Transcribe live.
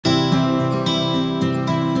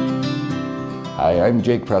Hi, I'm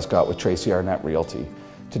Jake Prescott with Tracy Arnett Realty.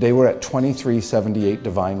 Today we're at 2378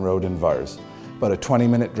 Devine Road in Vars, about a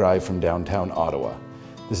 20-minute drive from downtown Ottawa.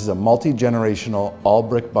 This is a multi-generational,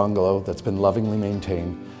 all-brick bungalow that's been lovingly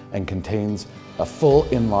maintained and contains a full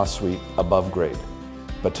in-law suite above grade.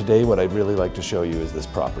 But today what I'd really like to show you is this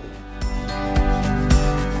property.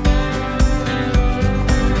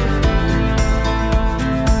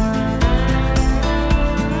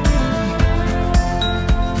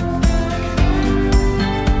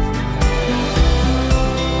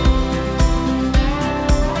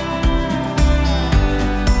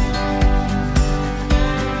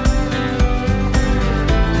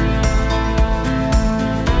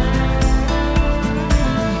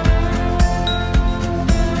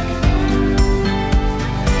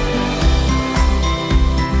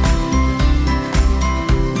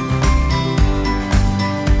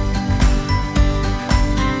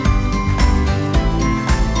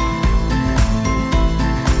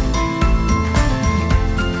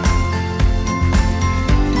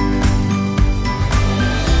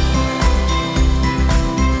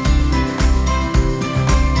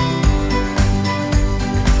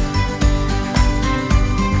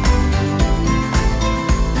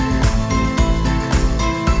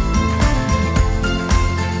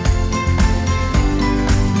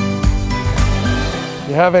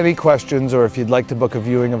 If you have any questions or if you'd like to book a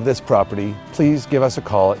viewing of this property, please give us a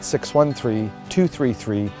call at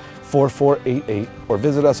 613-233-4488 or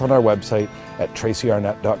visit us on our website at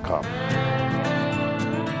tracyarnett.com.